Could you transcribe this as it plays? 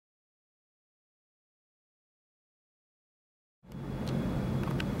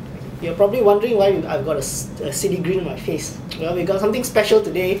You're probably wondering why I've got a city grin on my face. Well, we got something special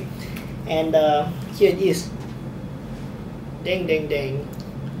today, and here it is. Dang, dang, dang.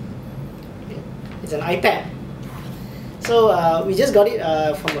 It's an iPad. So we just got it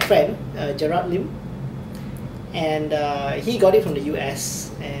from a friend, Gerard Lim, and he got it from the US,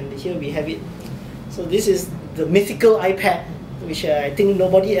 and here we have it. So this is the mythical iPad, which I think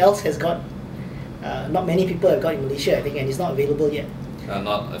nobody else has got. Not many people have got in Malaysia, I think, and it's not available yet.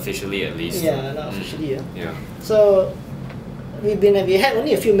 Not officially, at least. Yeah, not officially. Yeah. So we had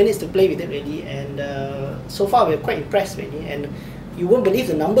only a few minutes to play with it really, and so far we're quite impressed really. And you won't believe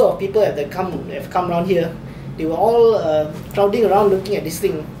the number of people that have come around here. They were all crowding around looking at this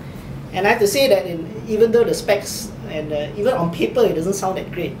thing, and I have to say that even though the specs and even on paper it doesn't sound that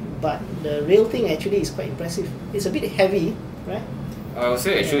great, but the real thing actually is quite impressive. It's a bit heavy, right? I would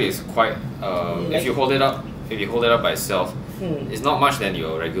say actually it's quite. If you hold it up by itself, it's not much than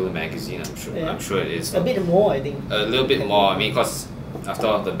your regular magazine. I'm sure. Yeah. I'm sure it is. A bit more, I think. A little bit more. I mean, because after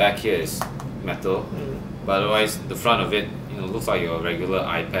all, the back here is metal, but otherwise the front of it, looks like your regular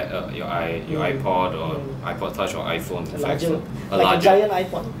iPad, your iPod or iPod Touch or iPhone. A giant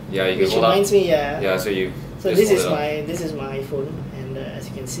iPod. Yeah, you can which hold reminds up. me, yeah. Yeah, so this is my iPhone, and as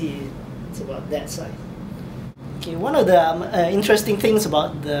you can see, it's about that size. Okay, one of the interesting things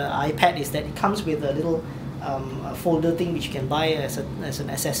about the iPad is that it comes with a little folder thing which you can buy as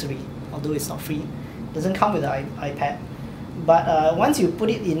an accessory, although it's not free. It doesn't come with the iPad, but once you put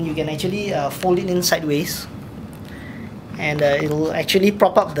it in, you can actually fold it in sideways, and it'll actually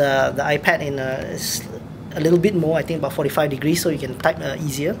prop up the iPad in a little bit more, I think about 45 degrees, so you can type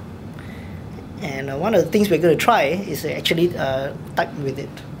easier. And one of the things we're going to try is to actually type with it.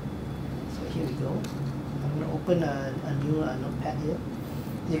 So here we go. I'm going to open a new notepad here.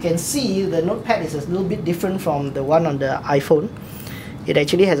 You can see the notepad is a little bit different from the one on the iPhone. It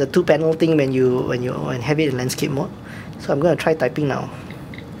actually has a 2-panel thing when you have it in landscape mode. So I'm going to try typing now.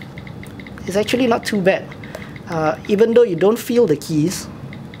 It's actually not too bad. Even though you don't feel the keys,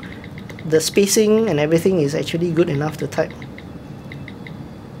 the spacing and everything is actually good enough to type.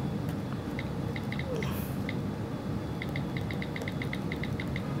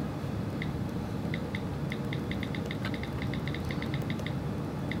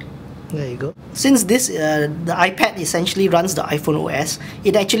 There you go. Since this the iPad essentially runs the iPhone OS,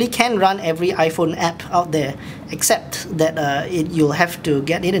 it actually can run every iPhone app out there, except that you'll have to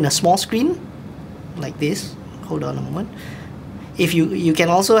get it in a small screen like this. Hold on a moment. If you can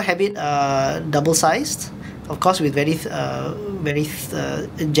also have it double-sized, of course, with very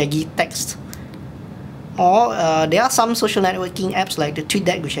jaggy text. Or there are some social networking apps like the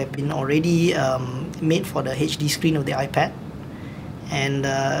TweetDeck which have been already made for the HD screen of the iPad, and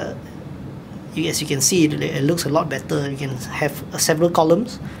as you can see, it looks a lot better. You can have several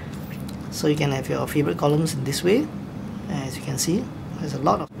columns, so you can have your favorite columns in this way. As you can see, there's a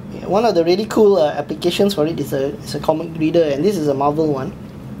lot of. One of the really cool applications for it is a comic reader, and this is a Marvel one.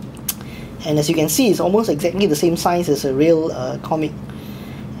 And as you can see, it's almost exactly the same size as a real comic.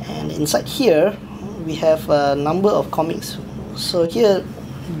 And inside here, we have a number of comics. So here,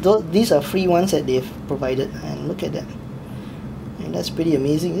 these are free ones that they've provided, and look at that. And that's pretty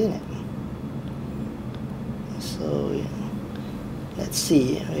amazing, isn't it? So let's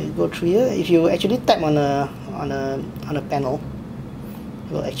see. We go through here. If you actually tap on a panel,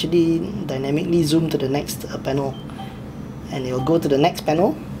 it will actually dynamically zoom to the next panel, and it will go to the next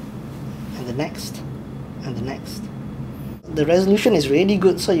panel, and the next, and the next. The resolution is really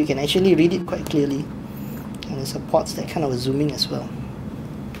good, so you can actually read it quite clearly, and it supports that kind of zooming as well.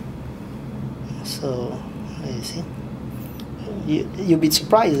 So you see, you'll be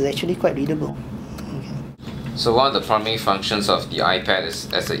surprised. It's actually quite readable. So one of the primary functions of the iPad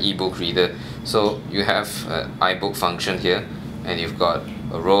is as an e-book reader. So you have an iBook function here, and you've got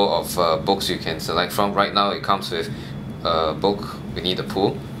a row of books you can select from. Right now it comes with a book Winnie the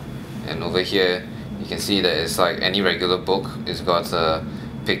Pooh, and over here you can see that it's like any regular book. It's got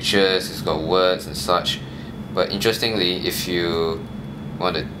pictures, it's got words and such. But interestingly, if you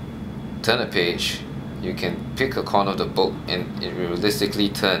want to turn a page, you can pick a corner of the book and it will realistically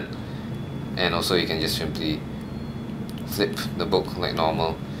turn, and also you can just simply flip the book like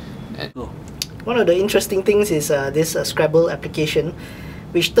normal. And one of the interesting things is this Scrabble application,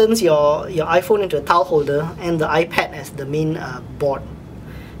 which turns your iPhone into a tile holder and the iPad as the main board.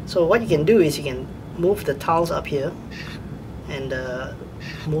 So what you can do is you can move the tiles up here and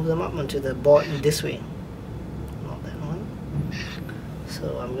move them up onto the board in this way. Not that one.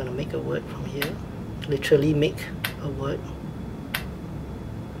 So I'm going to make a word from here. Literally make a word.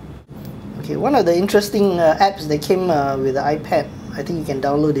 Okay, one of the interesting apps that came with the iPad, I think you can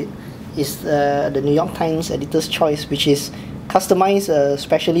download it, is the New York Times Editor's Choice, which is customized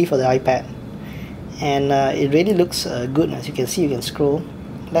specially for the iPad, and it really looks good. As you can see, you can scroll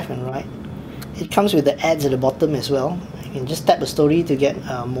left and right. It comes with the ads at the bottom as well. You can just tap a story to get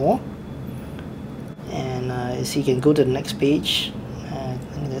more, and so you can go to the next page. I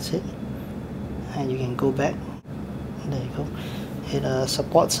think that's it, and you can go back. There you go. It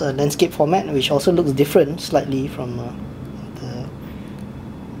supports a landscape format, which also looks different slightly from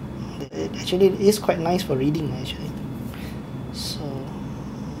it actually is quite nice for reading actually. So